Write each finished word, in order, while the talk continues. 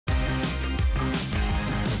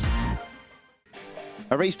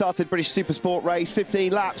A restarted British Supersport race,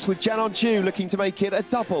 15 laps, with Janon Ju looking to make it a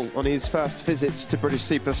double on his first visits to British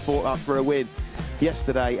Supersport after a win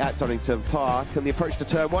yesterday at Donington Park. And the approach to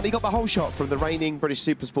turn one, he got the whole shot from the reigning British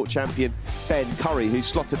Supersport champion Ben Curry, who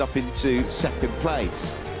slotted up into second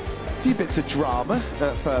place. A few bits of drama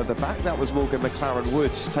further back. That was Morgan McLaren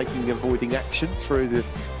Woods avoiding action through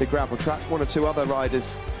the gravel track. One or two other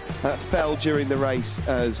riders fell during the race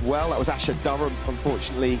as well. That was Asher Durham,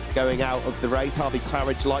 unfortunately, going out of the race. Harvey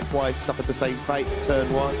Claridge likewise suffered the same fate,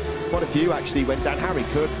 turn one. Quite a few actually went down. Harry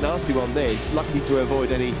Cook, nasty one this, lucky to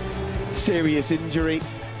avoid any serious injury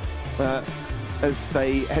as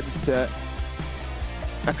they headed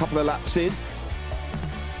a couple of laps in.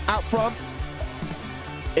 Out front,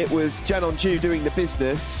 it was Janon Ju doing the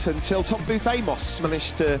business until Tom Booth-Amos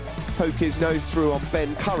managed to poke his nose through on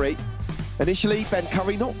Ben Curry. Initially, Ben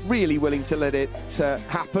Curry not really willing to let it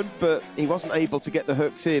happen, but he wasn't able to get the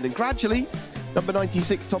hooks in. And gradually, number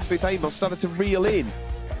 96, Tom Booth-Amos, started to reel in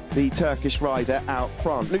the Turkish rider out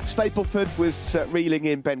front. Luke Stapleford was reeling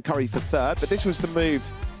in Ben Curry for third, but this was the move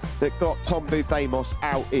that got Tom Booth-Amos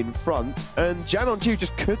out in front. And Janon Ju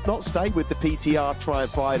just could not stay with the PTR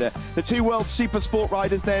Triumph rider. The two World Supersport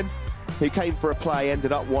riders then, who came for a play,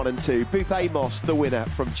 ended up 1 and 2. Booth-Amos the winner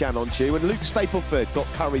from Janon Ju, and Luke Stapleford got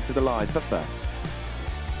Curry to the line for third.